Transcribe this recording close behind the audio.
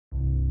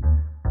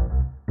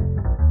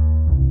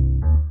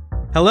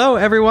Hello,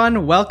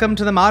 everyone. Welcome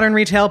to the Modern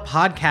Retail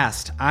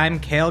Podcast. I'm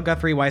Cale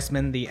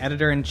Guthrie-Weissman, the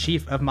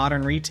editor-in-chief of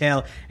Modern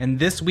Retail, and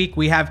this week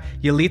we have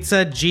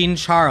Yelitsa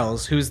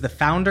Jean-Charles, who's the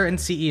founder and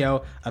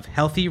CEO of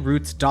Healthy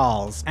Roots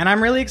Dolls. And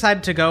I'm really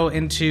excited to go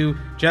into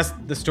just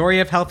the story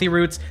of Healthy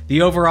Roots,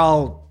 the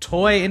overall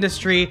toy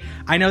industry.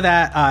 I know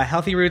that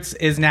Healthy Roots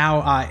is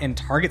now in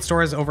Target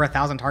stores, over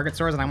 1,000 Target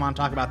stores, and I want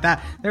to talk about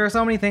that. There are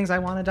so many things I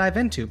want to dive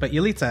into. But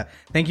Yelitsa,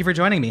 thank you for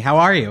joining me. How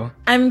are you?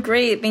 I'm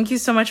great. Thank you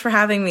so much for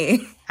having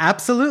me.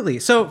 Absolutely.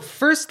 So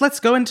first, let's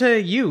go into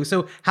you.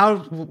 So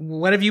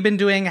what have you been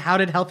doing? How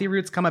did Healthy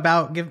Roots come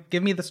about?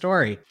 Give me the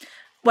story.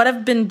 What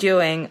I've been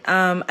doing,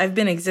 I've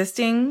been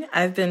existing.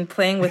 I've been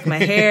playing with my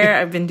hair.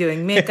 I've been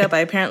doing makeup. I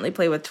apparently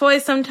play with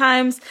toys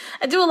sometimes.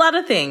 I do a lot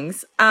of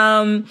things.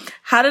 I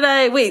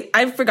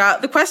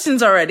forgot the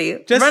questions already.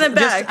 Run it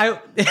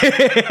back.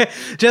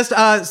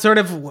 Sort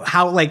of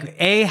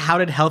how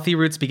did Healthy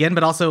Roots begin?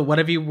 But also, what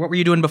were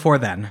you doing before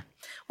then?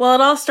 Well,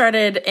 it all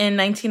started in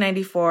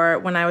 1994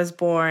 when I was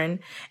born.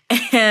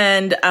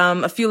 And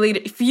a few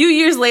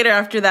years later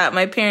after that,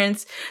 my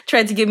parents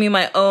tried to give me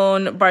my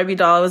own Barbie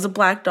doll. It was a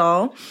black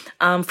doll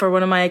for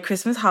one of my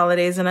Christmas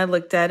holidays. And I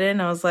looked at it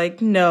and I was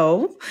like,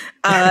 no,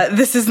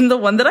 this isn't the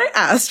one that I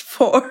asked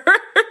for.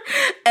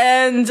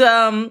 And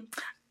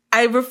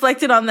I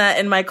reflected on that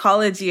in my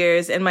college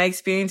years and my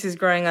experiences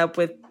growing up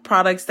with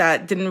products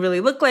that didn't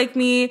really look like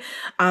me,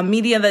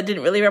 media that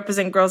didn't really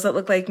represent girls that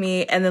looked like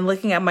me, and then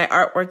looking at my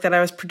artwork that I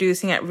was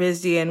producing at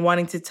RISD and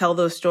wanting to tell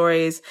those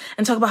stories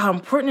and talk about how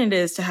important it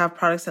is to have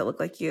products that look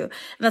like you. And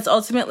that's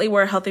ultimately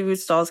where Healthy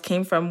Roots Dolls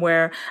came from,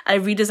 where I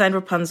redesigned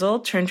Rapunzel,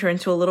 turned her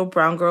into a little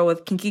brown girl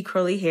with kinky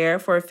curly hair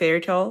for a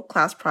fairy tale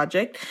class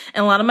project.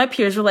 And a lot of my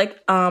peers were like,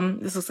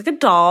 this looks like a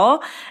doll.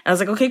 And I was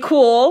like, okay,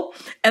 cool.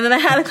 And then I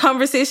had a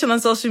conversation on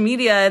social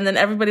media, and then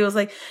everybody was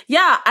like,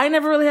 yeah, I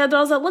never really had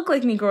dolls that looked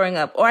like me growing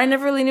up, or I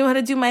never really knew how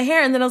to do my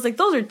hair. And then I was like,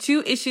 those are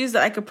two issues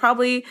that I could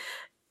probably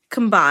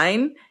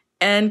combine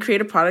and create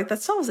a product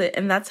that solves it.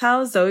 And that's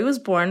how Zoe was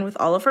born, with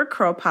all of her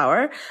curl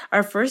power,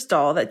 our first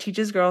doll that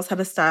teaches girls how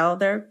to style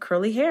their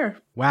curly hair.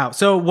 Wow.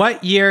 So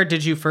what year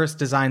did you first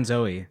design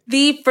Zoe?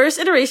 The first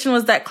iteration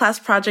was that class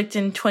project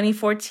in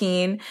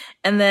 2014.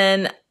 And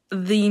then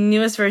the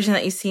newest version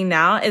that you see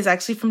now is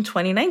actually from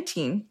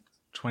 2019.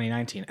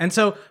 2019. And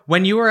so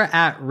when you were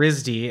at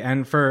RISD,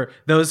 and for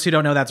those who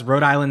don't know, that's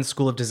Rhode Island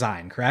School of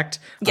Design, correct?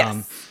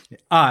 Yes.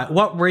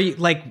 What were you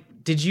like?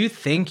 Did you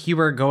think you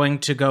were going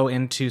to go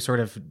into sort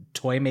of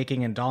toy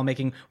making and doll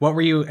making? What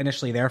were you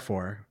initially there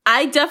for?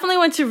 I definitely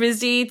went to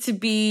RISD to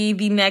be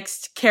the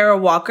next Kara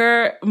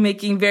Walker,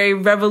 making very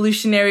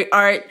revolutionary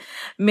art,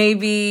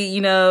 maybe,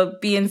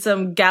 be in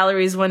some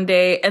galleries one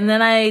day. And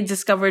then I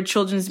discovered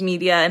children's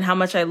media and how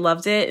much I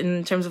loved it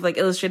in terms of like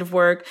illustrative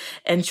work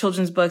and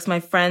children's books. My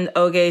friend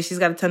Oge, she's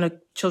got a ton of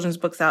children's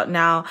books out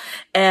now.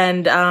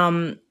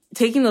 And,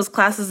 taking those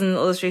classes in the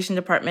illustration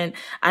department,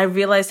 I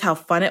realized how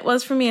fun it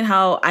was for me and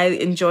how I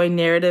enjoy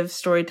narrative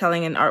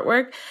storytelling and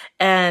artwork.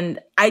 And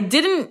I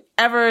didn't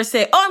ever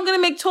say, I'm going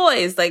to make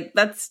toys. Like,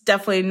 that's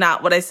definitely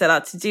not what I set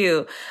out to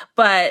do.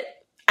 But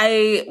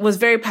I was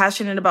very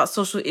passionate about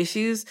social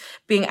issues,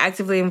 being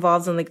actively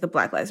involved in like the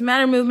Black Lives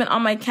Matter movement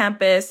on my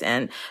campus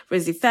and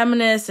RISD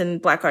Feminists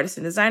and Black Artist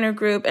and Designer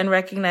Group, and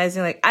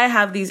recognizing like I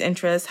have these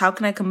interests. How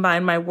can I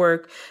combine my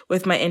work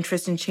with my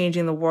interest in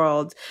changing the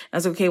world? And I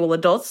was like, okay, well,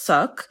 adults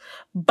suck,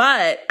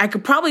 but I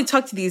could probably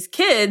talk to these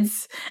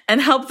kids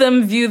and help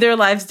them view their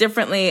lives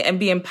differently and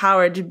be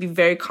empowered to be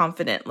very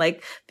confident,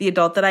 like the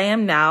adult that I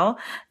am now.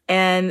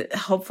 And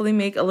hopefully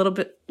make a little,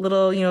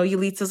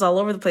 Yelitsas all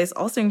over the place,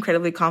 also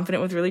incredibly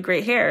confident with really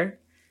great hair.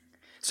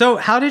 So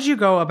how did you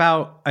go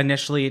about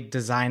initially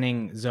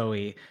designing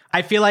Zoe?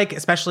 I feel like,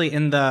 especially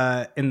in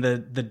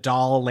the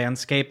doll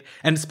landscape,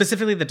 and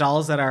specifically the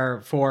dolls that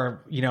are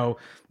for,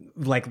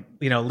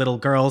 little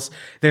girls,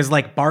 there's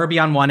like Barbie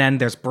on one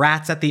end, there's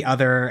Bratz at the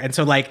other. And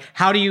so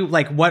how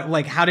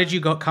did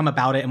you come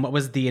about it, and what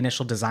was the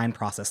initial design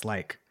process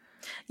like?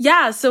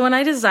 Yeah. So when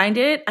I designed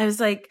it, I was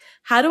like,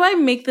 how do I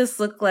make this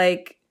look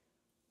like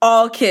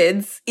all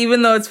kids,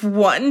 even though it's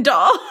one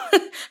doll?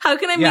 How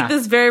can I make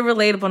this very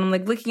relatable? And I'm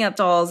like looking at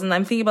dolls and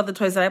I'm thinking about the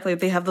toys that I play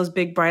with. They have those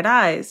big bright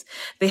eyes.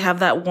 They have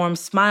that warm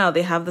smile.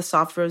 They have the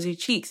soft rosy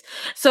cheeks.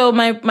 So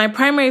my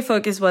primary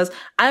focus was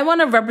I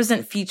want to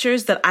represent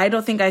features that I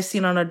don't think I've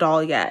seen on a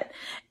doll yet.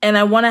 And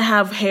I want to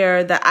have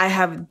hair that I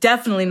have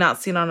definitely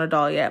not seen on a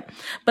doll yet.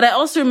 But I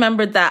also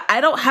remembered that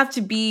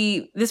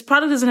this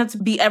product doesn't have to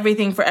be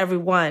everything for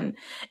everyone.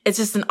 It's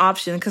just an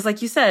option. Because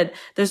like you said,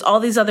 there's all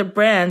these other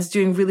brands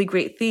doing really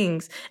great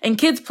things. And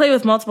kids play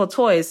with multiple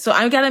toys. So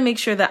I've got to make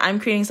sure that I'm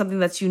creating something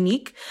that's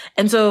unique.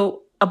 And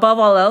so above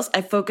all else,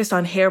 I focused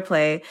on hair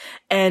play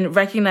and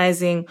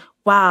recognizing,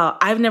 wow,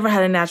 I've never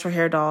had a natural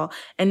hair doll,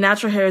 and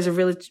natural hair is a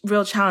really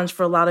real challenge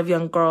for a lot of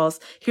young girls.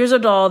 Here's a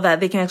doll that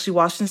they can actually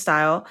wash and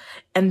style,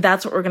 and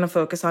that's what we're going to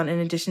focus on in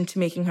addition to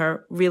making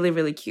her really,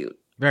 really cute.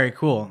 Very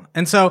cool.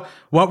 And so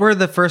what were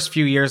the first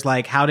few years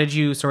like? How did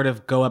you sort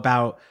of go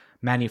about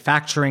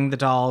manufacturing the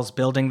dolls,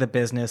 building the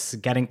business,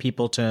 getting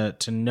people to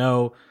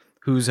know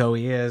who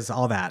Zoe is,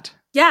 all that?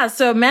 Yeah,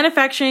 so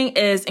manufacturing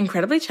is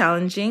incredibly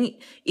challenging,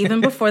 even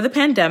before the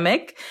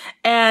pandemic.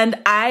 And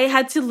I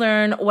had to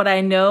learn what I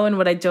know and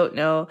what I don't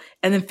know,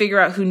 and then figure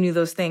out who knew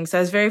those things. So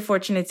I was very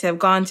fortunate to have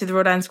gone to the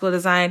Rhode Island School of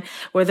Design,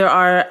 where there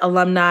are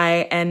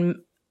alumni and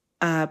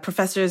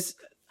professors,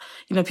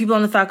 people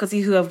on the faculty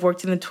who have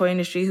worked in the toy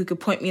industry who could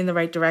point me in the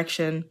right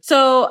direction.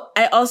 So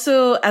I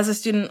also, as a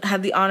student,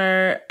 had the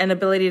honor and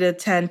ability to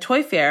attend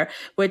Toy Fair,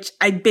 which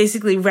I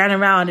basically ran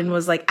around and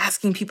was like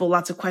asking people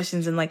lots of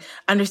questions and like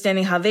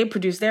understanding how they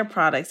produce their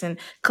products and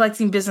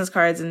collecting business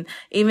cards. And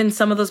even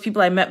some of those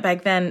people I met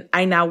back then,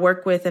 I now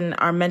work with and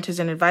are mentors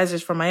and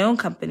advisors for my own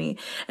company.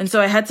 And so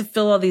I had to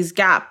fill all these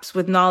gaps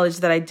with knowledge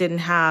that I didn't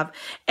have.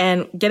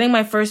 And getting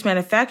my first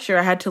manufacturer,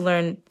 I had to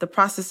learn the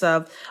process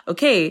of,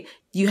 okay,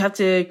 you have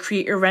to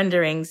create your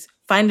renderings.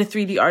 Find a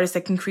 3D artist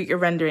that can create your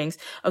renderings.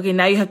 Okay,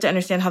 now you have to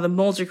understand how the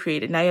molds are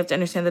created. Now you have to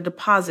understand the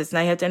deposits.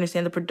 Now you have to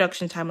understand the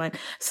production timeline,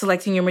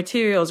 selecting your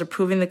materials,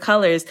 approving the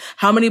colors,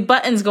 how many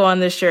buttons go on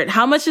this shirt,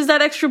 how much is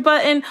that extra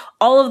button,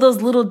 all of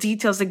those little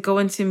details that go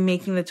into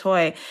making the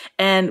toy.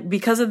 And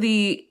because of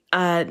the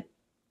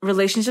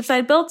relationships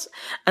I built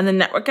and the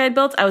network I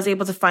built, I was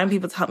able to find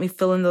people to help me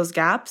fill in those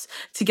gaps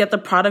to get the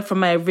product from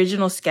my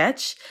original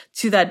sketch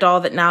to that doll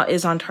that now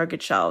is on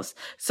Target shelves.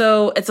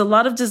 So it's a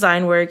lot of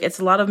design work. It's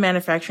a lot of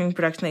manufacturing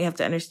production that you have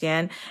to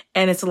understand,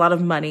 and it's a lot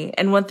of money.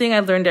 And one thing I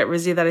learned at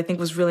RISD that I think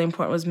was really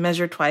important was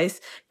measure twice,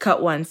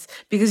 cut once,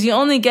 because you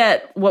only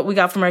get what we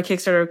got from our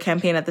Kickstarter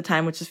campaign at the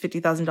time, which is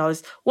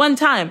 $50,000 one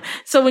time.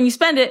 So when you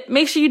spend it,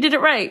 make sure you did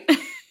it right.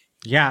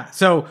 Yeah.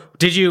 So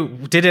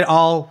did it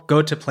all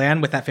go to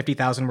plan with that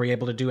 50,000? Were you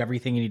able to do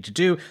everything you need to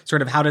do?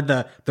 Sort of how did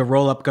the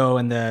roll up go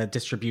and the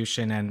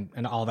distribution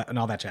and all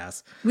that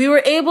jazz? We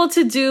were able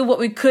to do what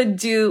we could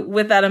do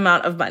with that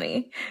amount of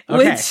money,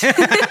 okay. Which,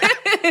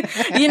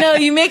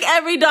 you make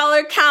every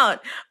dollar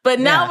count. But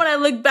now when I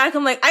look back,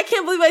 I'm like, I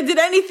can't believe I did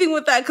anything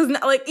with that. Cause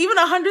like even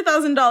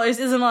 $100,000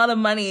 isn't a lot of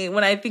money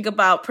when I think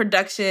about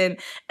production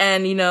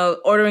and,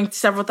 ordering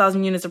several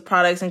thousand units of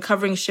products and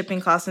covering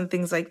shipping costs and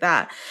things like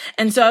that.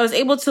 And so I was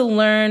able to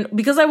learn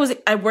because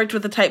I worked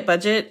with a tight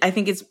budget. I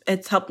think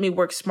it's helped me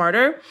work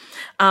smarter,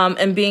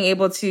 and being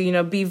able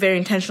to, be very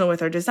intentional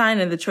with our design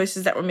and the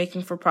choices that we're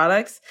making for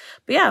products.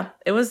 But yeah,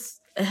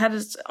 it had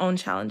its own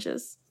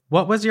challenges.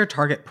 What was your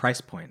target price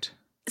point?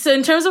 So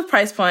in terms of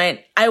price point,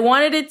 I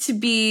wanted it to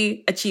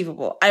be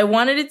achievable. I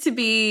wanted it to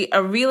be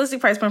a realistic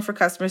price point for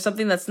customers,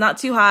 something that's not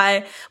too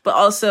high, but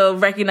also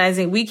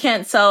recognizing we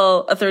can't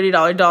sell a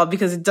 $30 doll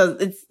because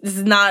that's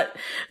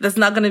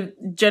not going to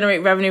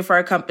generate revenue for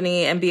our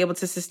company and be able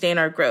to sustain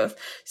our growth.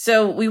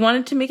 So we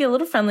wanted to make it a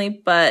little friendly,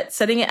 but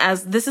setting it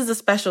as this is a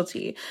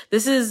specialty.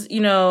 This is,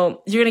 you're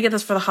going to get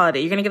this for the holiday.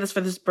 You're going to get this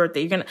for this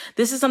birthday.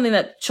 This is something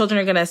that children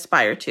are going to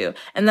aspire to.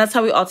 And that's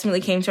how we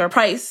ultimately came to our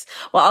price,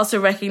 while also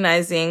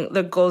recognizing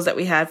the goals that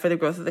we had for the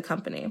growth of the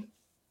company.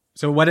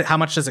 So how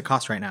much does it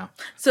cost right now?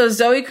 So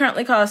Zoe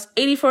currently costs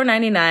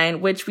 $84.99,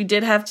 which we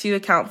did have to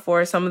account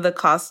for some of the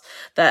costs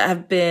that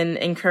have been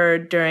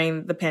incurred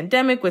during the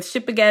pandemic with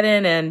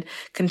Shipageddon and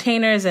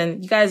containers.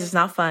 And you guys, it's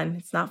not fun.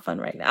 It's not fun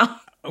right now.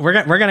 We're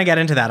going to get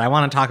into that. I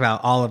want to talk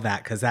about all of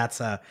that because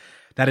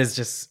that is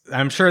just,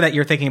 I'm sure that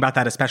you're thinking about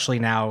that, especially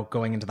now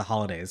going into the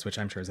holidays, which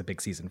I'm sure is a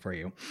big season for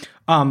you.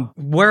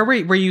 Where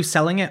were you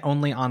selling it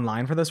only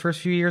online for those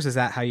first few years? Is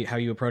that how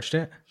you approached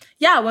it?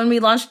 Yeah. When we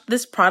launched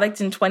this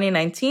product in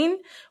 2019,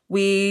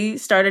 we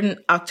started in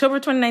October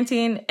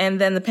 2019, and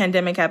then the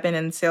pandemic happened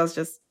and sales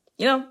just,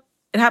 it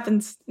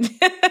happens.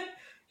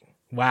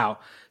 Wow.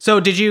 So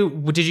did you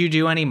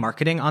do any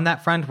marketing on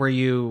that front? Were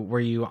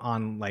you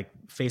on like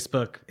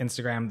Facebook,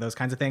 Instagram, those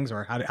kinds of things?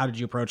 Or how did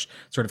you approach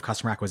sort of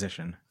customer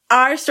acquisition?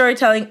 Our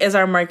storytelling is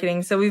our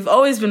marketing. So we've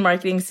always been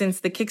marketing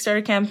since the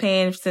Kickstarter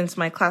campaign, since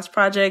my class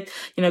project,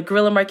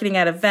 guerrilla marketing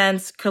at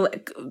events.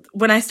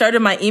 When I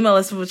started my email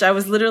list, which I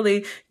was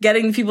literally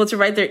getting people to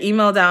write their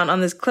email down on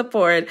this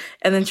clipboard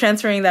and then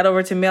transferring that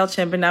over to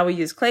MailChimp. And now we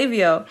use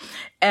Klaviyo.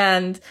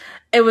 And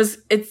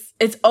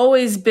it's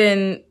always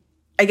been,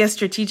 I guess,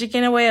 strategic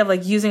in a way of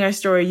like using our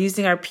story,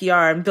 using our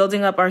PR and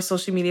building up our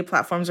social media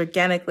platforms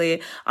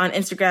organically on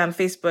Instagram,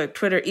 Facebook,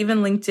 Twitter, even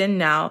LinkedIn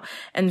now.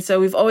 And so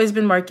we've always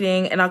been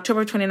marketing. In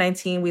October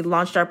 2019, we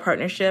launched our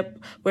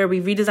partnership where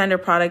we redesigned our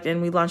product and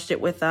we launched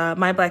it with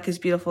My Black is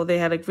Beautiful. They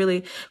had a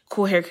really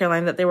cool hair care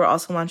line that they were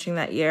also launching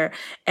that year.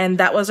 And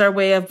that was our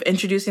way of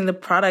introducing the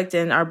product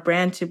and our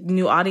brand to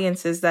new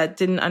audiences that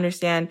didn't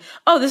understand,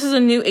 oh, this is a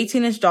new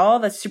 18-inch doll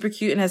that's super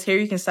cute and has hair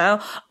you can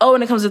style. Oh,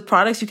 and it comes with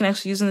products you can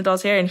actually use in the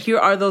doll's hair. And here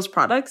are those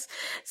products.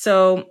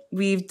 So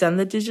we've done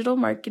the digital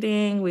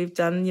marketing. We've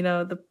done,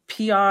 the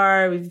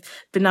PR. We've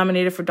been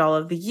nominated for Doll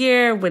of the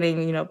Year,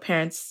 winning,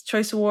 Parents'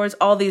 Choice Awards,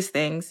 all these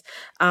things.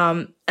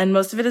 And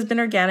most of it has been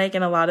organic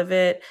and a lot of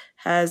it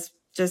has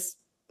just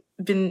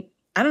been,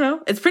 I don't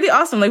know. It's pretty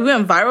awesome. Like we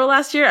went viral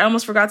last year. I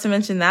almost forgot to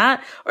mention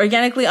that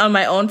organically on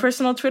my own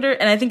personal Twitter.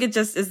 And I think it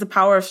just is the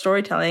power of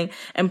storytelling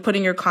and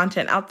putting your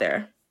content out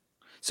there.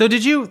 So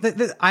did you,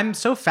 I'm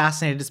so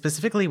fascinated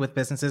specifically with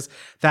businesses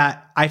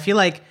that I feel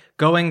like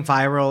going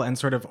viral and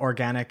sort of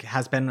organic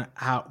has been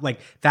how, like,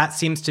 that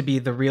seems to be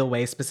the real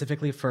way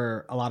specifically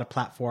for a lot of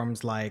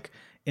platforms like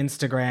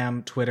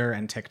Instagram, Twitter,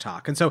 and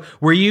TikTok. And so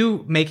were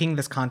you making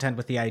this content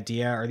with the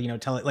idea or,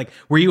 tell it, like,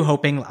 were you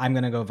hoping I'm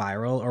going to go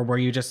viral, or were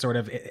you just sort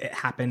of, it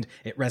happened,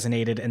 it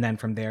resonated, and then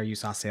from there you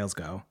saw sales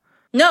go?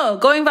 No,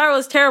 going viral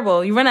is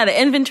terrible. You run out of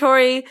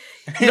inventory.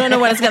 You don't know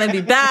when it's going to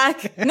be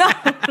back. No,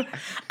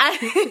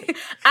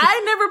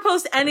 I never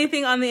post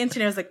anything on the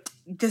internet. I was like,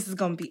 this is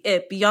going to be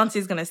it.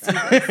 Beyonce's going to see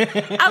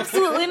this.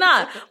 Absolutely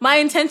not. My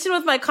intention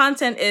with my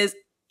content is,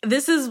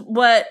 this is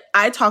what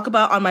I talk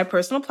about on my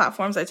personal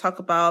platforms. I talk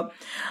about,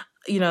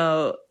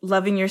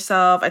 loving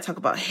yourself. I talk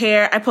about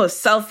hair. I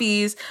post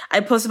selfies. I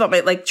post about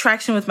my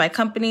traction with my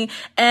company.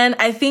 And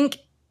I think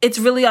it's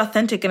really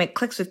authentic and it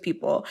clicks with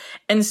people.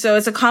 And so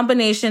it's a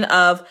combination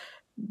of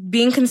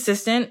being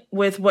consistent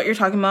with what you're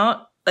talking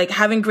about, like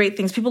having great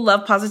things. People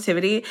love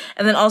positivity.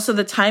 And then also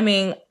the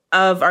timing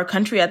of our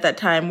country at that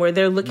time where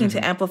they're looking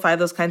to amplify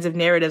those kinds of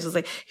narratives. It's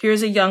like,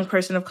 here's a young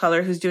person of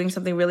color who's doing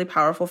something really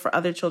powerful for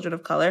other children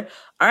of color.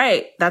 All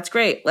right, that's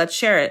great. Let's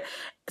share it.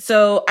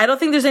 So I don't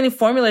think there's any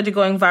formula to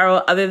going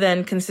viral other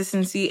than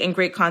consistency and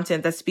great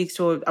content that speaks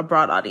to a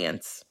broad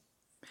audience.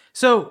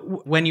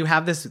 So when you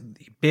have this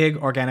big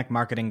organic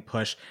marketing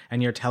push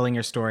and you're telling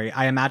your story,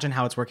 I imagine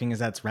how it's working is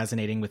that it's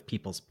resonating with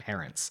people's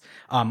parents,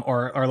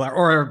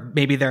 or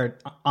maybe their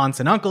aunts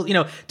and uncles,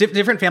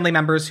 different family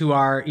members who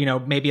are,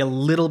 maybe a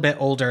little bit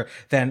older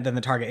than the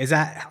target.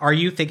 Are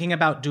you thinking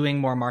about doing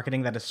more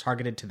marketing that is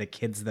targeted to the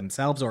kids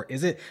themselves, or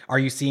are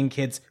you seeing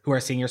kids who are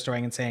seeing your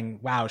story and saying,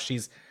 wow,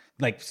 she's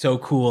like so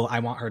cool, I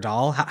want her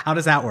doll? How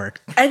does that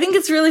work? I think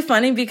it's really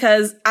funny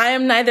because I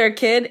am neither a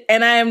kid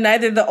and I am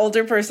neither the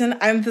older person.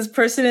 I'm this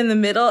person in the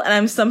middle, and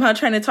I'm somehow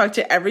trying to talk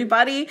to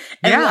everybody.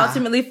 And we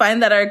ultimately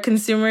find that our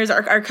consumers,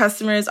 our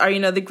customers are,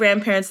 the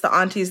grandparents, the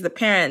aunties, the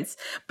parents.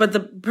 But the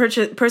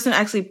person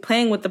actually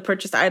playing with the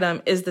purchased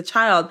item is the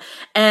child.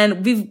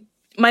 And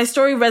my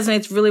story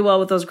resonates really well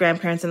with those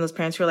grandparents and those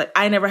parents who are like,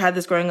 I never had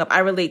this growing up. I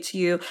relate to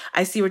you.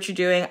 I see what you're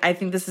doing. I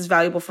think this is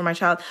valuable for my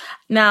child.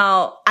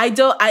 Now,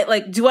 do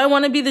I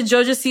want to be the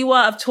Jojo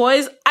Siwa of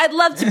toys? I'd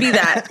love to be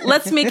that.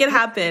 Let's make it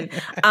happen.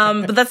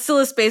 But that's still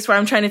a space where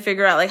I'm trying to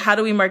figure out, how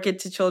do we market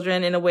to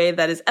children in a way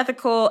that is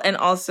ethical and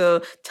also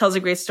tells a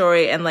great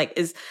story and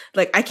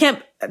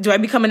do I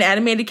become an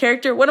animated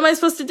character? What am I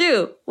supposed to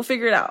do? We'll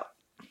figure it out.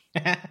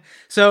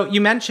 So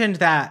you mentioned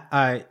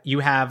that you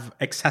have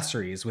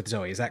accessories with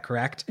Zoe. Is that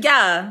correct?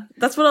 Yeah,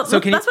 that's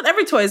what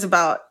every toy is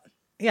about.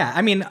 Yeah,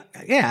 I mean,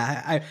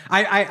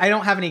 I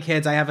don't have any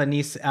kids. I have a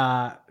niece,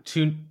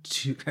 actually,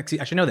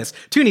 I should know this,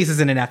 2 nieces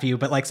and a nephew.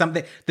 But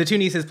the 2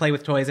 nieces play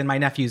with toys, and my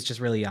nephew's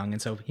just really young,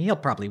 and so he'll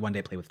probably one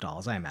day play with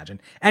dolls, I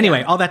imagine.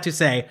 Anyway, all that to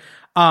say,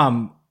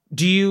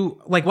 do you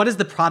what is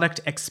the product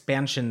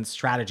expansion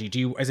strategy?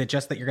 Is it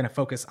just that you're going to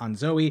focus on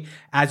Zoe?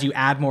 As you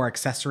add more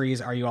accessories,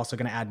 are you also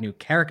going to add new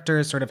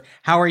characters? Sort of,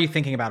 how are you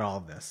thinking about all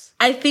of this?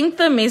 I think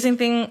the amazing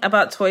thing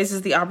about toys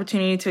is the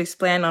opportunity to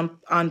expand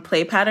on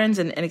play patterns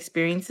and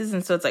experiences.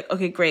 And so it's like,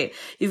 okay, great.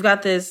 You've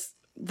got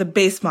the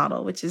base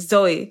model, which is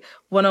Zoe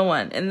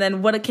 101. And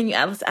then what can you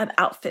add? Let's add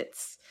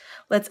outfits.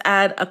 Let's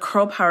add a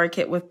curl power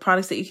kit with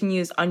products that you can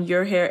use on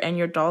your hair and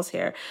your doll's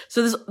hair.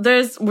 So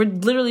we're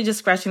literally just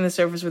scratching the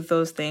surface with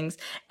those things.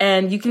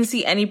 And you can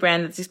see any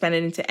brand that's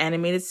expanded into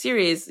animated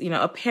series,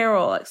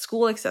 apparel,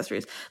 school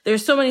accessories.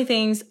 There's so many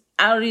things.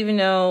 I don't even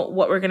know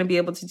what we're going to be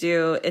able to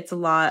do. It's a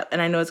lot.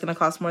 And I know it's going to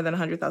cost more than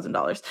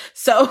 $100,000.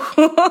 So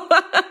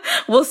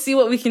we'll see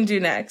what we can do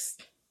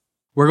next.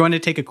 We're going to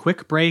take a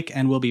quick break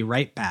and we'll be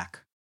right back.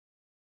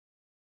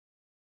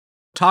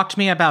 Talk to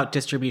me about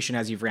distribution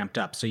as you've ramped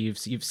up. So you've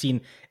seen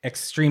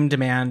extreme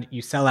demand.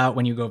 You sell out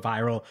when you go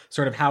viral.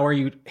 Sort of how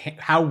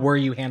were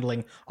you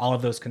handling all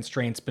of those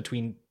constraints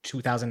between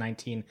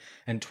 2019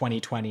 and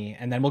 2020?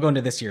 And then we'll go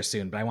into this year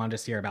soon, but I wanted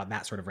to hear about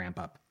that sort of ramp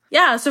up.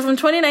 Yeah, so from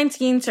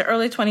 2019 to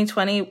early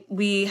 2020,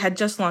 we had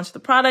just launched the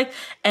product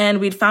and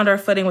we'd found our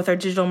footing with our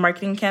digital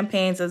marketing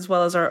campaigns as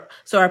well as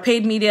our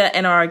paid media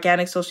and our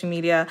organic social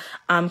media,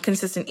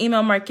 consistent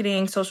email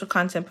marketing, social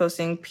content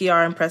posting,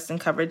 PR and press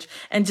and coverage,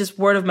 and just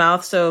word of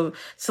mouth. So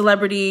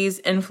celebrities,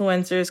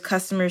 influencers,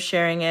 customers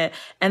sharing it.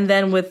 And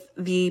then with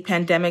the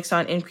pandemic, saw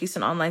an increase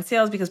in online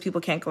sales because people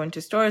can't go into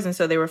stores. And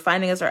so they were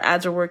finding us, our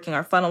ads are working,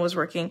 our funnel was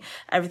working,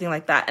 everything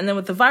like that. And then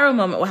with the viral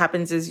moment, what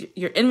happens is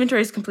your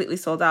inventory is completely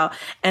sold out.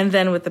 And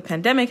then with the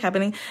pandemic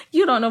happening,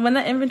 you don't know when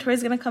that inventory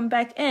is going to come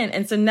back in.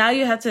 And so now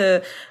you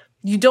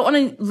don't want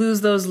to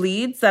lose those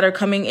leads that are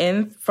coming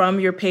in from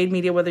your paid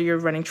media, whether you're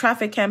running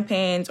traffic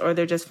campaigns or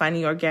they're just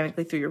finding you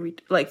organically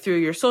through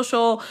your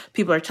social.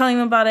 People are telling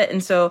them about it.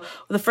 And so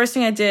the first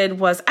thing I did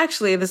was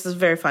actually, this is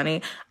very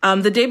funny.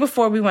 The day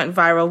before we went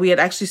viral, we had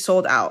actually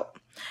sold out.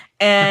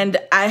 And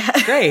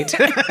Great.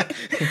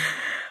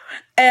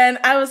 And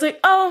I was like,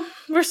 oh,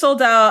 we're sold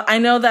out. I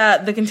know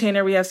that the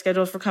container we have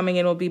scheduled for coming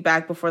in will be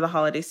back before the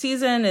holiday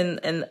season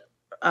and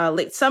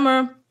late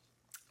summer.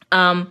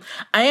 I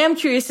am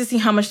curious to see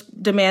how much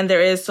demand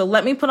there is. So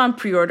let me put on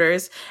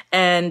pre-orders,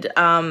 and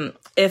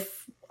if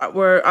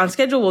we're on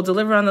schedule, we'll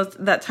deliver on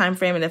that time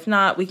frame. And if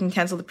not, we can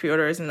cancel the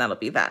pre-orders, and that'll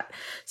be that.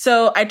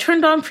 So I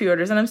turned on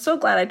pre-orders, and I'm so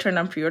glad I turned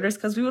on pre-orders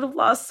because we would have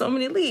lost so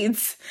many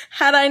leads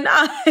had I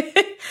not.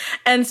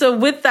 And so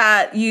with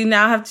that, you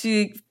now have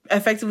to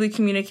effectively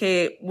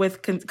communicate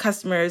with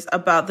customers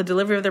about the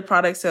delivery of their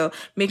products. So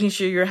making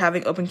sure you're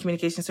having open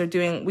communication. So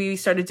we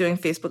started doing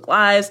Facebook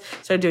Lives,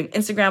 started doing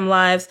Instagram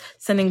Lives,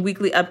 sending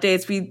weekly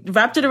updates. We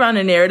wrapped it around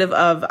a narrative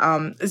of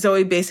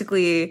Zoe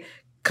basically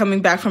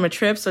coming back from a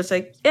trip. So it's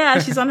like, yeah,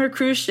 she's on her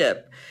cruise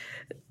ship.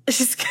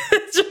 She's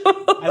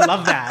I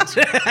love that.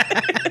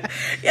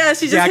 Yeah,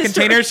 she just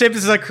container ship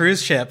is a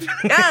cruise ship.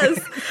 Yes.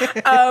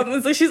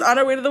 It's like she's on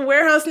her way to the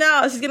warehouse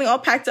now. She's getting all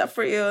packed up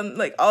for you and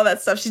like all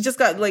that stuff. She just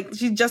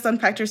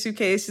unpacked her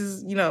suitcase.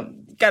 She's,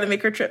 got to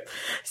make her trip.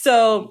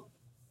 So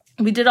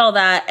we did all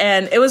that,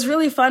 and it was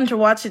really fun to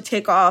watch it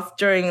take off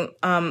during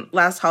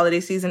last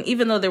holiday season,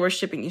 even though there were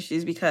shipping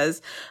issues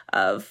because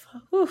of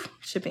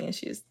shipping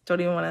issues.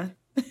 Don't even want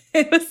to.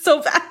 It was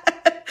so bad.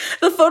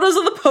 The photos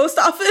of the post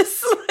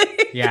office.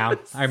 Yeah,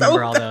 I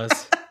remember all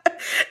those.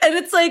 And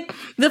it's like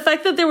the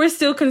fact that there were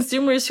still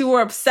consumers who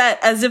were upset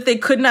as if they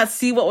could not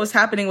see what was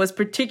happening was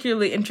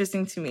particularly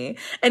interesting to me.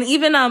 And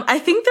even I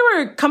think there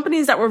were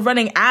companies that were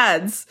running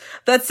ads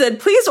that said,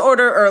 please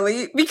order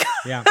early because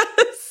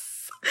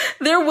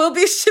there will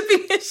be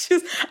shipping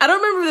issues. I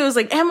don't remember if there was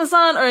like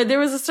Amazon or there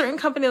was a certain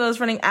company that was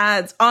running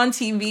ads on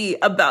TV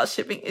about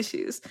shipping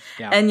issues.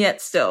 Yeah. And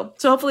yet still.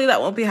 So hopefully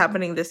that won't be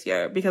happening this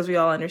year because we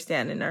all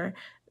understand and are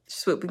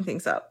swooping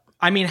things up.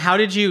 I mean, how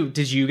did you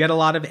get a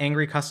lot of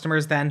angry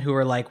customers then who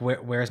were like,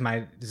 where's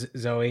my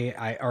Zoe?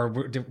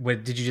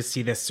 Did you just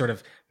see this sort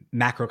of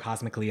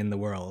macrocosmically in the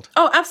world?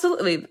 Oh,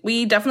 absolutely.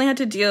 We definitely had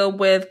to deal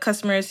with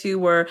customers who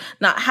were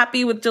not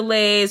happy with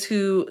delays,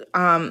 who,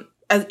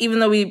 even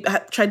though we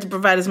tried to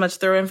provide as much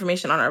thorough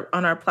information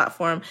on our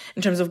platform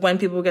in terms of when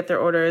people get their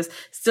orders,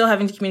 still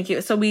having to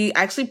communicate. So we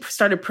actually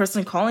started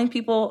personally calling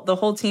people. The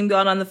whole team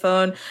got on the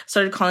phone,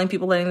 started calling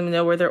people, letting them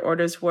know where their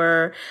orders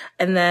were.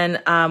 And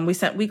then we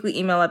sent weekly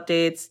email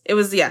updates. It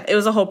was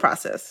a whole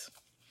process.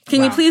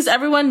 Can you please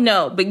everyone?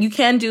 No, but you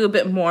can do a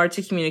bit more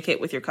to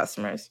communicate with your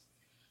customers.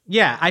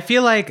 Yeah, I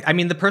feel like,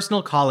 the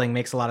personal calling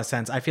makes a lot of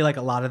sense. I feel like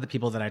a lot of the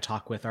people that I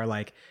talk with are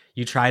like,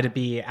 you try to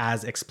be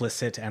as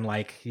explicit and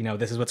like,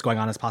 this is what's going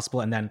on as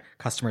possible. And then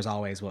customers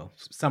always will.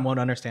 Some won't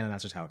understand, and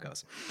that's just how it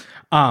goes.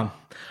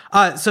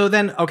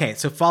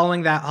 So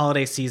following that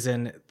holiday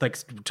season, like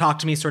talk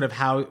to me sort of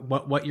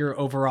what your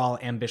overall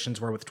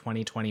ambitions were with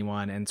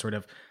 2021 and sort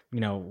of,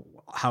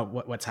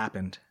 what's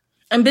happened.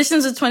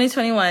 Ambitions of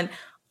 2021.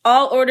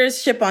 All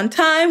orders ship on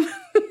time.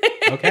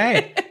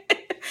 Okay.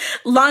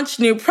 Launch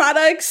new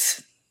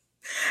products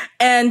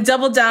and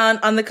double down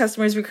on the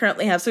customers we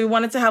currently have. So we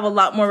wanted to have a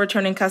lot more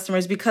returning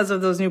customers because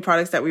of those new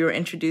products that we were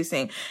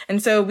introducing.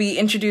 And so we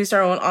introduced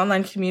our own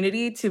online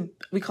community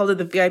we called it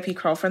the VIP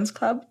Girlfriends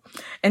Club.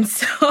 And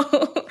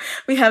so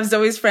we have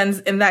Zoe's friends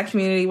in that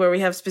community where we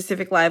have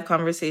specific live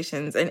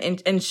conversations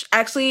and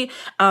actually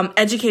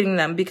educating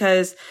them,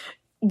 because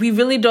we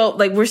really don't,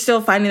 we're still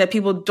finding that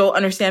people don't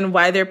understand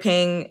why they're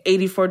paying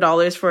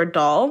 $84 for a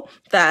doll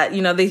that,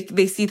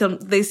 they see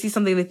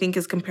something they think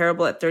is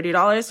comparable at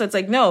 $30. So it's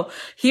like, no,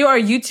 here are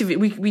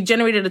YouTube, we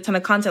generated a ton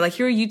of content. Like,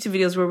 here are YouTube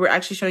videos where we're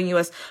actually showing you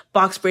us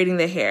box braiding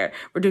the hair.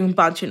 We're doing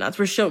bantu knots.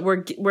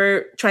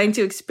 We're trying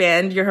to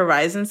expand your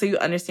horizon so you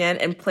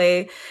understand and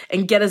play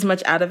and get as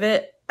much out of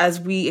it as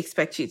we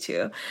expect you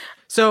to.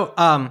 So,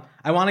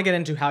 I want to get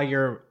into how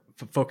you're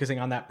focusing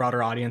on that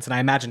broader audience, and I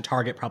imagine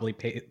Target probably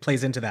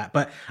plays into that.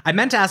 But I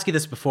meant to ask you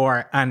this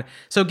before, and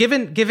so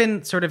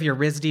given sort of your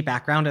RISD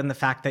background and the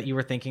fact that you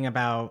were thinking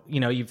about,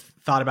 you've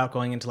thought about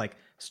going into like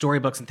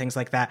storybooks and things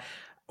like that,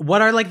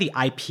 what are like the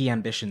IP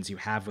ambitions you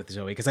have with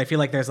Zoe? Because I feel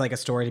like there's like a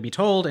story to be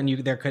told, and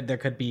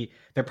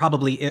there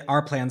probably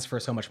are plans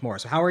for so much more.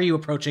 So how are you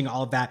approaching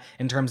all of that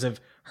in terms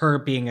of her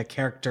being a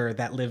character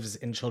that lives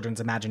in children's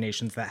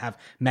imaginations that have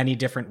many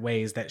different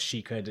ways that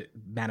she could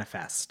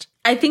manifest?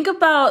 I think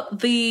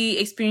about the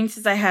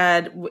experiences I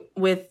had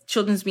with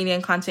children's media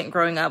and content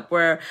growing up,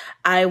 where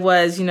I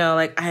was,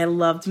 I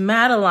loved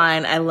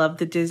Madeline, I loved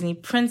the Disney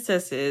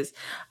princesses,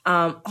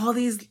 all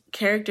these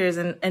characters,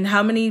 and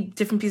how many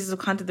different pieces of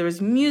content. There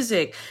was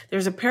music, there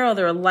was apparel,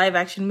 there were live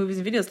action movies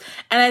and videos.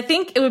 And I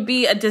think it would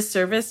be a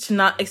disservice to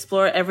not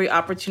explore every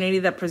opportunity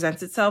that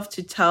presents itself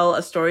to tell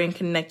a story and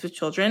connect with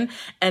children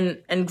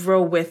and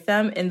grow with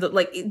them. And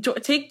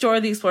take Dora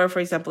the Explorer, for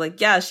example.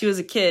 She was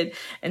a kid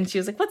and she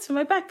was like, what's in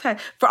my backpack?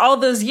 For all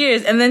those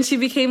years. And then she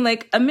became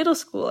like a middle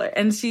schooler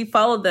and she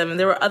followed them, and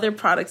there were other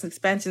products,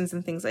 expansions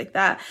and things like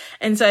that.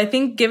 And so I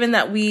think given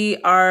that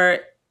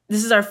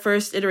this is our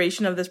first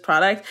iteration of this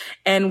product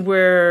and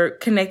we're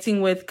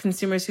connecting with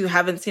consumers who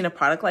haven't seen a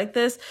product like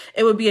this,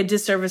 it would be a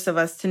disservice of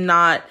us to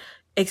not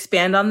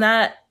expand on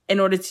that in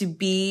order to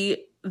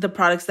be the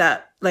products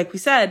that like we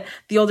said,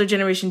 the older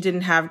generation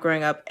didn't have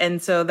growing up.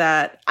 And so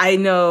that I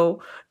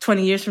know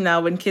 20 years from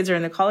now, when kids are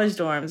in the college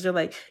dorms, they're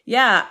like,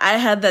 yeah, I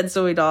had that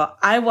Zoe doll.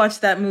 I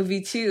watched that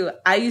movie too.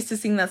 I used to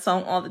sing that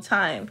song all the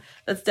time.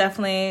 That's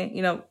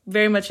definitely,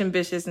 very much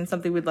ambitious and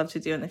something we'd love to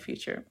do in the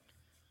future.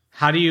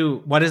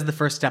 What is the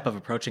first step of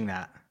approaching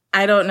that?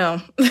 I don't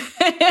know.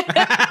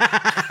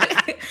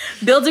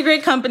 Build a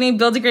great company,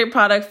 build a great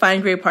product,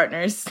 find great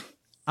partners.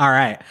 All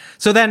right.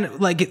 So then,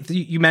 like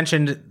you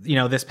mentioned,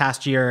 this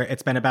past year,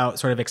 it's been about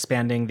sort of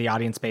expanding the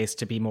audience base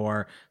to be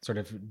more sort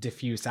of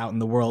diffuse out in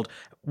the world.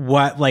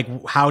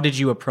 How did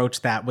you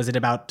approach that? Was it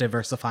about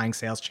diversifying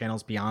sales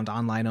channels beyond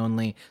online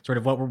only? Sort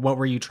of what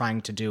were you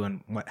trying to do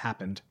and what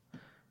happened?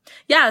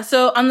 Yeah.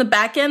 So on the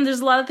back end, there's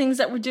a lot of things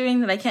that we're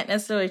doing that I can't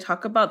necessarily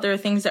talk about. There are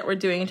things that we're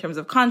doing in terms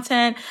of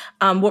content,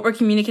 what we're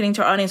communicating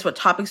to our audience, what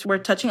topics we're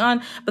touching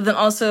on, but then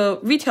also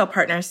retail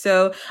partners.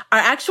 So our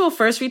actual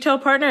first retail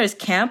partner is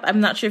Camp. I'm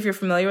not sure if you're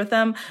familiar with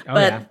them,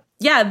 but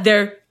yeah,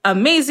 they're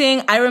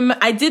amazing.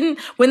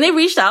 When they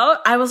reached out,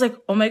 I was like,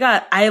 oh my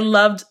God, I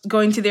loved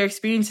going to their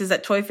experiences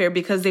at Toy Fair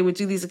because they would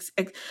do these,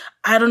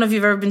 I don't know if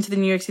you've ever been to the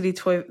New York City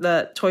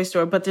toy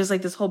store, but there's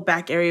like this whole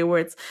back area where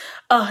it's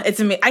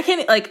amazing.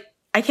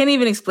 I can't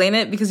even explain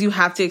it because you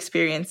have to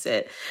experience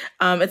it.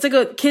 It's like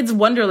a kid's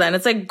wonderland.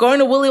 It's like going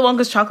to Willy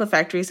Wonka's chocolate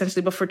factory,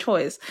 essentially, but for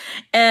toys.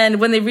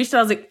 And when they reached out,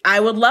 I was like, I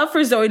would love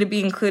for Zoe to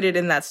be included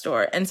in that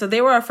store. And so they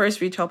were our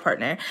first retail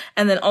partner.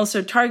 And then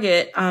also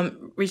Target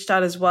reached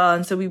out as well.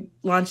 And so we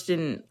launched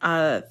in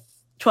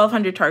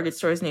 1,200 Target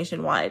stores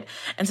nationwide.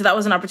 And so that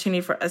was an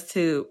opportunity for us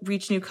to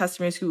reach new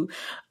customers who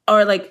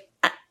are like,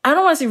 I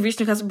don't want to say reach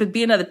new customers, but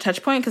be another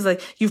touch point because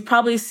you've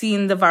probably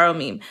seen the viral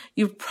meme.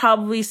 You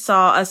probably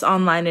saw us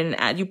online in an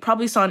ad. You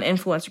probably saw an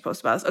influencer post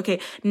about us. Okay,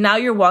 now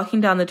you're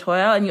walking down the toy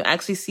aisle and you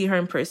actually see her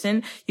in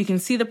person. You can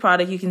see the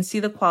product. You can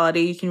see the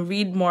quality. You can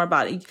read more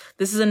about it.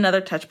 This is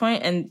another touch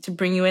point and to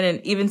bring you in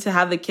and even to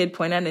have the kid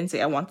point at it and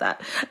say, I want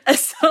that.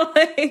 So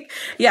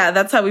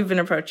that's how we've been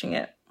approaching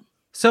it.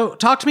 So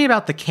talk to me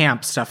about the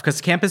Camp stuff because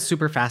Camp is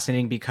super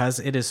fascinating because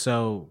it is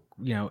so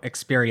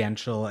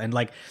experiential and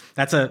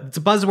it's a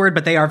buzzword,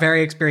 but they are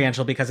very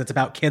experiential because it's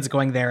about kids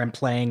going there and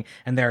playing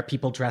and there are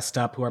people dressed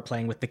up who are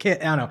playing with the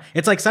kid. I don't know.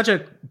 It's like such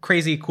a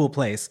crazy cool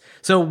place.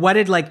 So what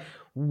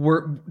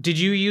did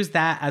you use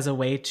that as a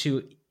way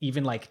to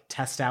even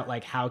test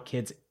out how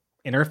kids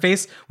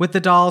interface with the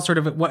doll? Sort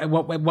of what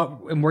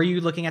and were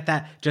you looking at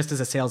that just as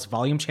a sales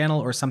volume channel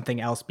or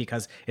something else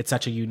because it's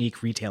such a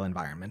unique retail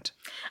environment?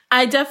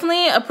 I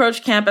definitely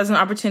approached Camp as an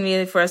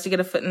opportunity for us to get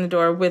a foot in the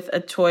door with a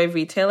toy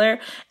retailer.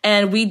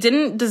 And we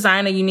didn't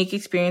design a unique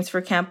experience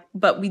for Camp,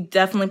 but we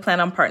definitely plan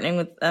on partnering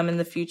with them in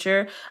the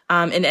future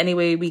in any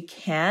way we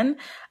can.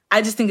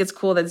 I just think it's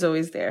cool that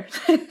Zoe's there.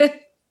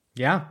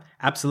 Yeah,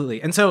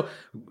 absolutely. And so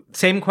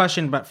same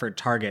question, but for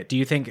Target, do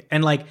you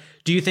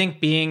think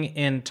being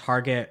in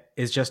Target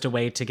is just a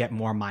way to get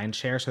more mind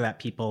share so that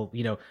people,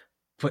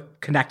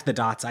 connect the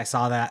dots? I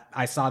saw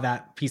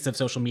that piece of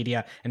social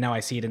media and now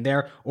I see it in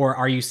there. Or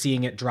are you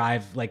seeing it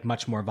drive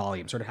much more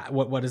volume? Sort of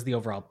what is the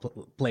overall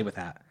play with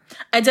that?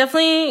 I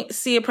definitely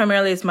see it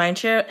primarily as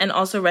mindshare and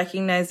also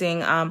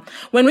recognizing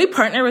when we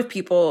partner with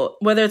people,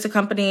 whether it's a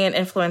company and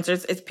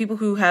influencers, it's people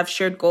who have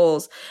shared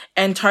goals.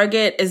 And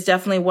Target is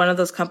definitely one of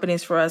those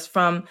companies for us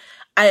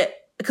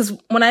because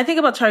when I think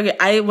about Target,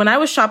 when I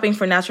was shopping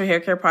for natural hair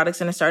care products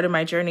and I started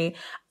my journey,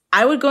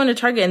 I would go into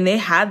Target and they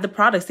had the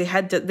products.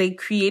 They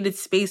created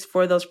space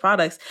for those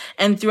products.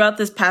 And throughout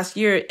this past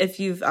year, if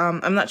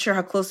I'm not sure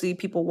how closely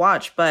people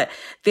watch, but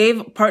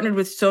they've partnered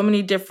with so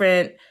many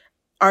different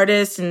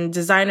artists and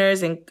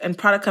designers and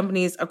product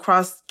companies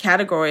across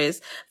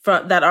categories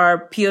that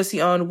are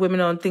POC owned,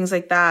 women owned, things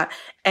like that.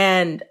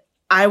 And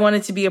I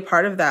wanted to be a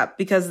part of that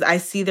because I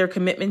see their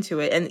commitment to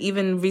it. And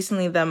even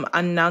recently them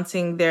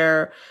announcing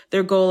their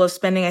goal of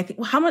spending, I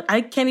think, how much,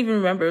 I can't even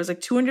remember. It was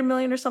like 200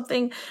 million or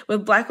something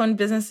with Black owned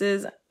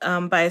businesses,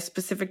 by a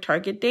specific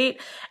target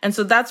date. And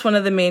so that's one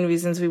of the main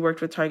reasons we worked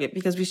with Target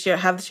because we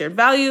have the shared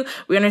value.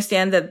 We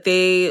understand that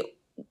they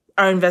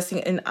are investing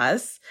in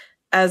us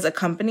as a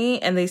company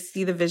and they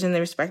see the vision, they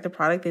respect the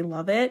product, they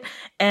love it.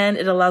 And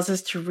it allows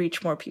us to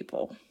reach more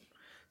people.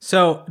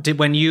 So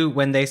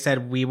when they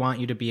said we want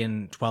you to be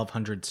in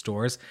 1,200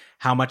 stores,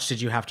 how much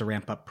did you have to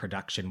ramp up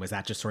production? Was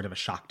that just sort of a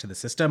shock to the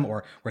system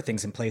or were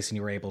things in place and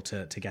you were able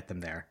to get them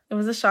there? It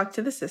was a shock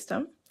to the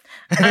system.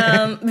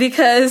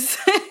 Because,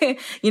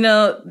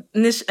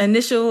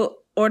 initial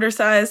order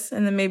size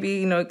and then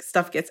maybe,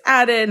 stuff gets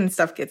added and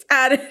stuff gets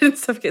added and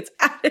stuff gets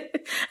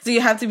added. So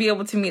you have to be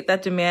able to meet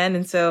that demand.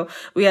 And so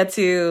we had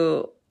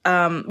to,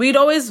 we'd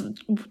always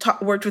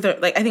worked with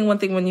I think one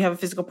thing when you have a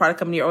physical product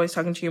company, you're always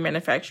talking to your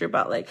manufacturer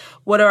about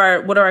what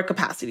are our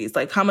capacities?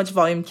 How much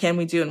volume can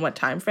we do in what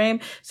time frame?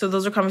 So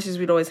those are conversations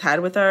we'd always had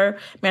with our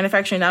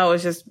manufacturer. Now it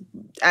was just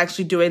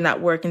actually doing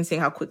that work and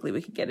seeing how quickly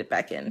we could get it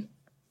back in.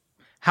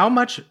 How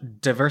much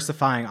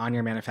diversifying on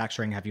your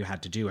manufacturing have you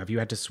had to do? Have you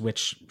had to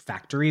switch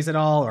factories at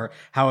all? Or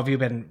how have you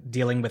been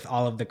dealing with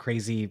all of the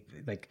crazy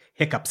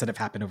hiccups that have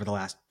happened over the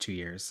last 2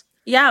 years?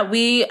 Yeah,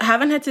 we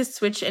haven't had to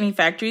switch any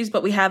factories,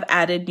 but we have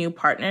added new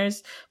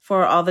partners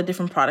for all the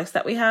different products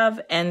that we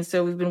have. And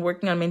so we've been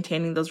working on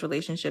maintaining those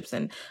relationships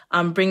and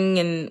bringing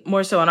in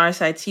more so on our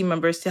side team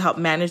members to help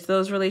manage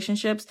those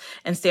relationships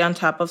and stay on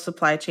top of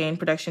supply chain,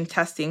 production,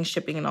 testing,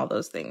 shipping, and all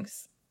those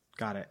things.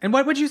 Got it. And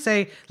what would you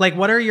say, like,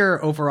 what are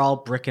your overall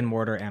brick and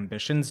mortar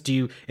ambitions?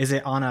 Is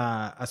it on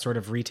a sort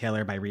of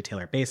retailer by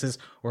retailer basis,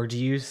 or do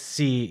you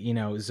see,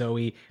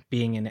 Zoe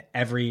being in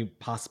every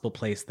possible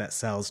place that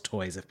sells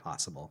toys if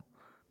possible?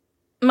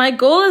 My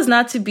goal is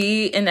not to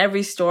be in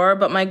every store,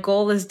 but my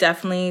goal is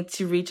definitely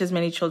to reach as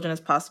many children as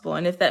possible.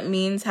 And if that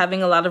means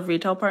having a lot of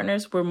retail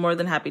partners, we're more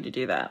than happy to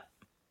do that.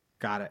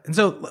 Got it. And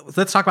so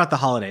let's talk about the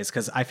holidays,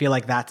 because I feel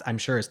like that, I'm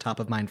sure, is top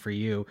of mind for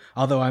you,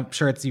 although I'm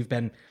sure you've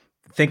been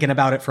thinking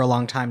about it for a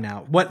long time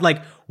now. What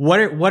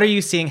are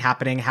you seeing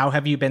happening? How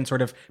have you been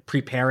sort of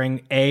preparing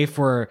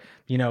for,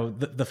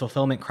 the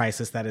fulfillment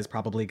crisis that is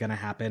probably going to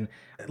happen?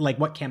 Like,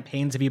 what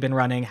campaigns have you been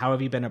running? How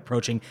have you been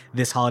approaching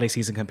this holiday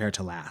season compared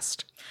to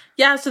last?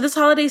 Yeah, so this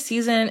holiday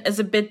season is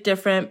a bit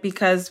different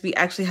because we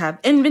actually have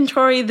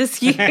inventory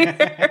this year.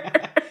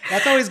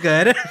 That's always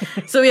good.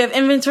 So we have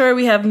inventory,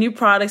 we have new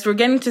products. We're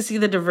getting to see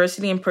the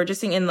diversity in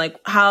purchasing and like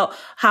how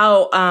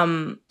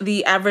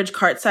the average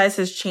cart size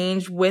has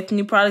changed with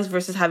new products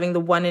versus having the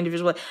one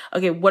individual.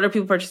 Okay, what are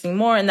people purchasing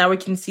more? And now we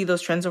can see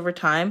those trends over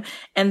time.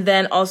 And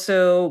then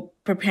also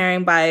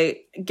preparing by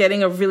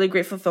getting a really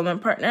great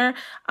fulfillment partner,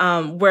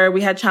 where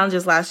we had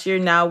challenges last year.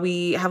 Now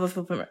we have a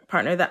fulfillment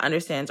partner that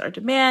understands our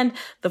demand,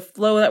 the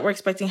flow that we're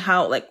expecting,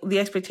 how like the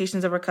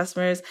expectations of our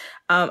customers.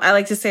 I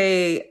like to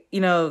say,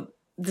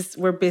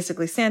 we're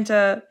basically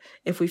Santa.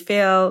 If we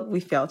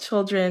fail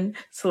children.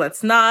 So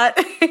let's not.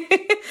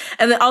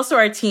 And then also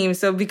our team.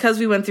 So because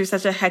we went through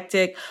such a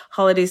hectic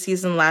holiday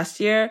season last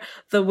year,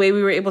 the way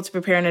we were able to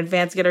prepare in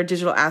advance, get our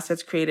digital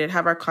assets created,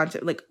 have our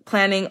content, like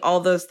planning all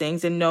those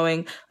things and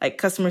knowing like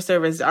customer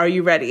service, are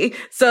you ready?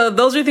 So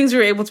those are things we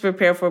were able to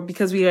prepare for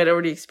because we had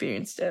already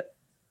experienced it.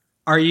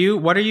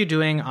 What are you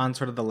doing on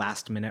sort of the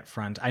last minute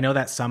front? I know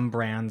that some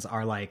brands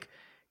are like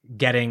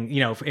getting,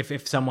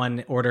 if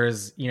someone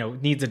orders,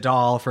 needs a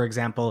doll, for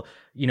example,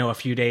 a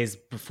few days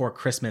before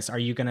Christmas, are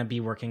you going to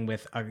be working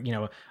with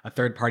a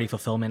third party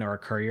fulfillment or a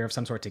courier of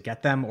some sort to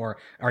get them? Or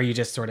are you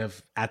just sort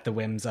of at the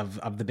whims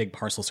of the big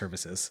parcel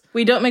services?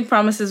 We don't make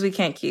promises we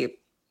can't keep.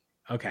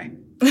 Okay.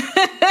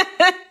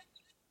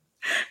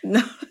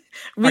 No.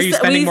 Are you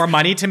spending more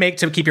money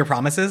to keep your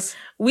promises?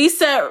 We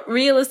set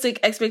realistic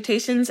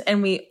expectations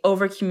and we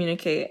over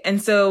communicate. And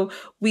so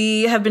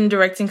we have been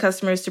directing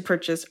customers to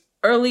purchase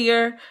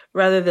earlier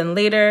rather than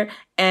later.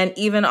 And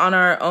even on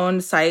our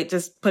own site,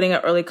 just putting an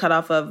early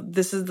cutoff of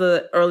this is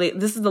the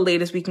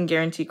latest we can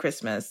guarantee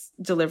Christmas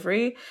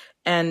delivery.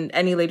 And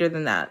any later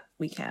than that,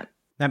 we can't.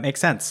 That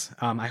makes sense.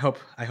 I hope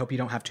you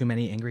don't have too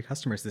many angry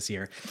customers this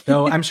year,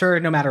 though. I'm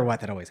sure no matter what,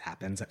 that always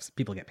happens.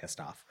 People get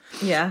pissed off.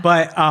 Yeah.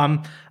 But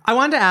I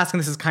wanted to ask, and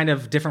this is kind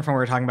of different from what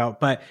we were talking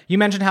about, but you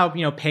mentioned how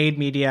paid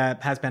media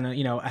has been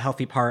a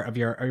healthy part of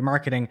your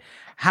marketing.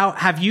 How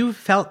have you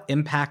felt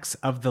impacts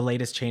of the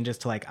latest changes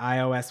to like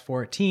iOS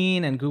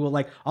 14 and Google,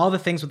 like all the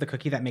things with the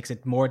cookie that makes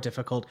it more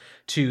difficult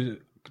to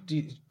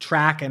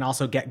track and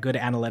also get good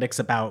analytics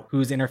about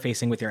who's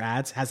interfacing with your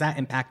ads? Has that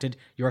impacted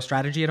your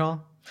strategy at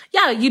all?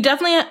 Yeah, you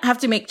definitely have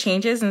to make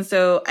changes. And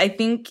so I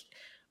think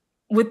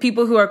with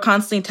people who are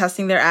constantly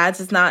testing their ads,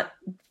 it's not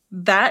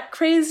that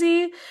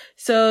crazy.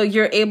 So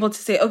you're able to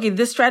say, okay,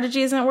 this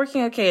strategy isn't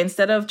working. Okay,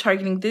 instead of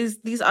targeting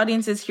these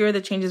audiences, here are the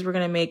changes we're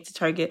going to make to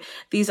target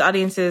these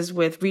audiences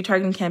with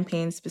retargeting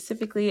campaigns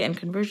specifically and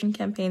conversion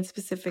campaigns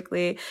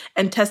specifically,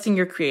 and testing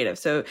your creative.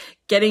 So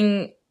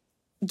getting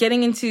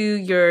into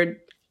your,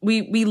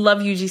 we love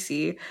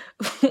UGC.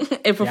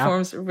 It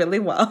performs really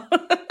well.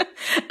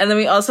 And then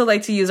we also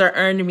like to use our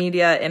earned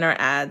media in our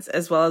ads,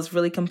 as well as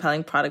really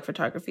compelling product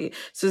photography.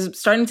 So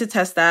starting to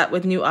test that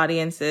with new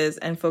audiences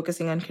and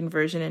focusing on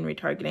conversion and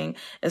retargeting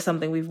is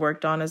something we've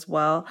worked on as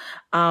well.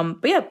 But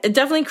yeah, it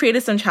definitely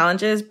created some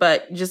challenges,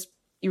 but just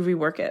you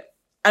rework it.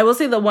 I will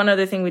say the one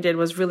other thing we did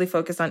was really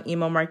focus on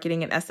email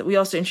marketing and we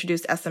also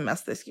introduced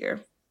SMS this year.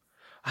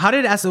 How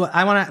did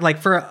I want to, like,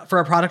 for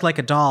a product like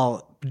a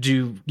doll,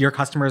 do your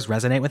customers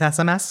resonate with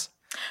SMS?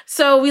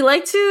 So we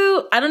like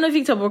to, I don't know if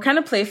you can tell, but we're kind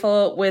of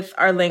playful with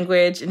our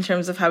language in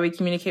terms of how we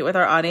communicate with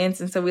our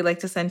audience. And so we like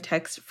to send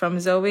text from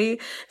Zoe.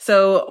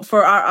 So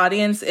for our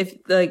audience, if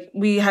like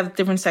we have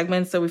different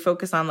segments, so we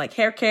focus on like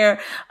hair care.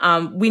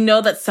 We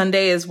know that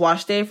Sunday is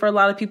wash day for a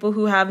lot of people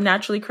who have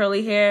naturally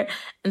curly hair.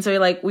 And so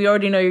we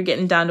already know you're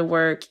getting down to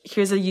work.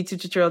 Here's a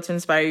YouTube tutorial to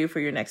inspire you for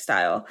your next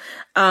style.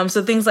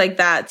 So things like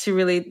that to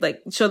really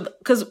like show,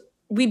 because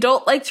we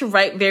don't like to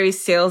write very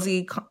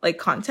salesy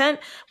content.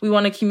 We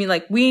want to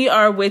communicate we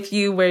are with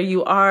you where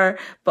you are,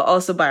 but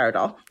also buy our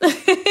doll.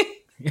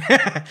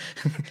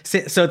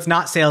 So it's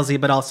not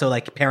salesy, but also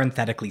like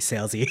parenthetically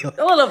salesy.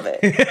 A little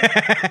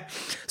bit.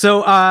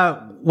 So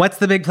what's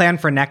the big plan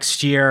for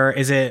next year?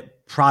 Is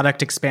it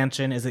product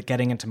expansion? Is it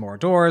getting into more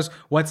doors?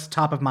 What's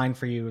top of mind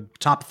for you?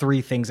 Top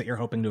 3 things that you're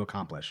hoping to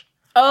accomplish?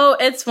 Oh,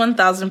 it's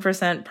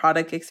 1000%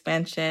 product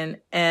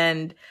expansion.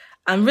 And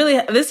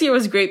This year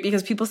was great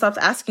because people stopped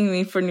asking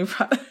me for new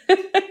products.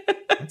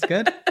 That's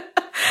good.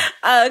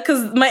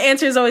 Because my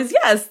answer is always,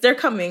 yes, they're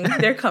coming.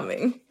 They're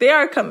coming. They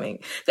are coming.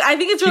 I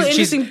think it's really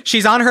interesting.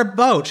 She's on her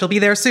boat. She'll be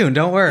there soon.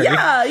 Don't worry.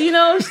 Yeah,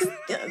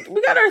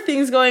 we got our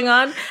things going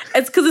on.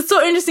 It's because it's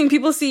so interesting.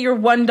 People see your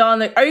 $1 and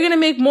like, are you going to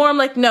make more? I'm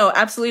like, no,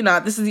 absolutely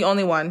not. This is the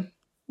only one.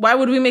 Why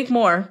would we make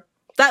more?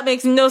 That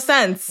makes no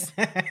sense.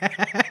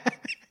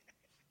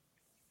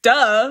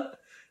 Duh.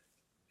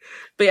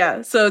 But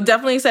yeah, so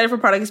definitely excited for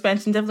product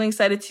expansion. Definitely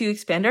excited to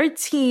expand our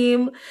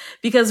team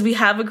because we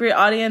have a great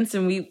audience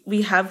and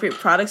we have great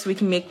products. We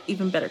can make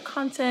even better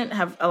content,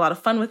 have a lot of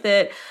fun with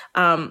it.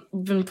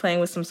 We've been playing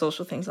with some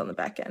social things on the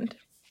back end.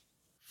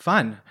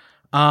 Fun.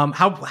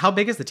 How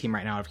big is the team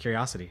right now, out of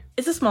curiosity?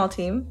 It's a small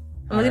team.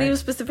 I'm not going to give a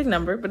specific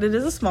number, but it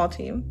is a small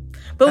team.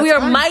 But we are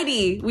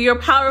mighty. We are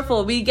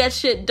powerful. We get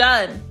shit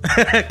done.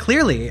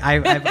 Clearly,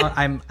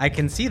 I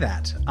can see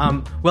that.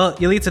 Well,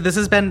 Yelitsa, this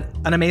has been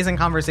an amazing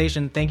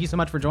conversation. Thank you so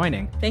much for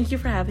joining. Thank you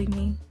for having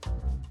me.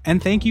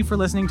 And thank you for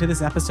listening to this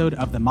episode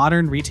of the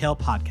Modern Retail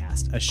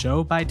Podcast, a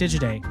show by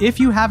Digiday. If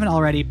you haven't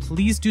already,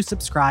 please do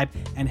subscribe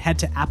and head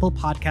to Apple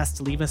Podcasts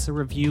to leave us a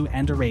review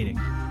and a rating.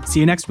 See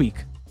you next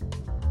week.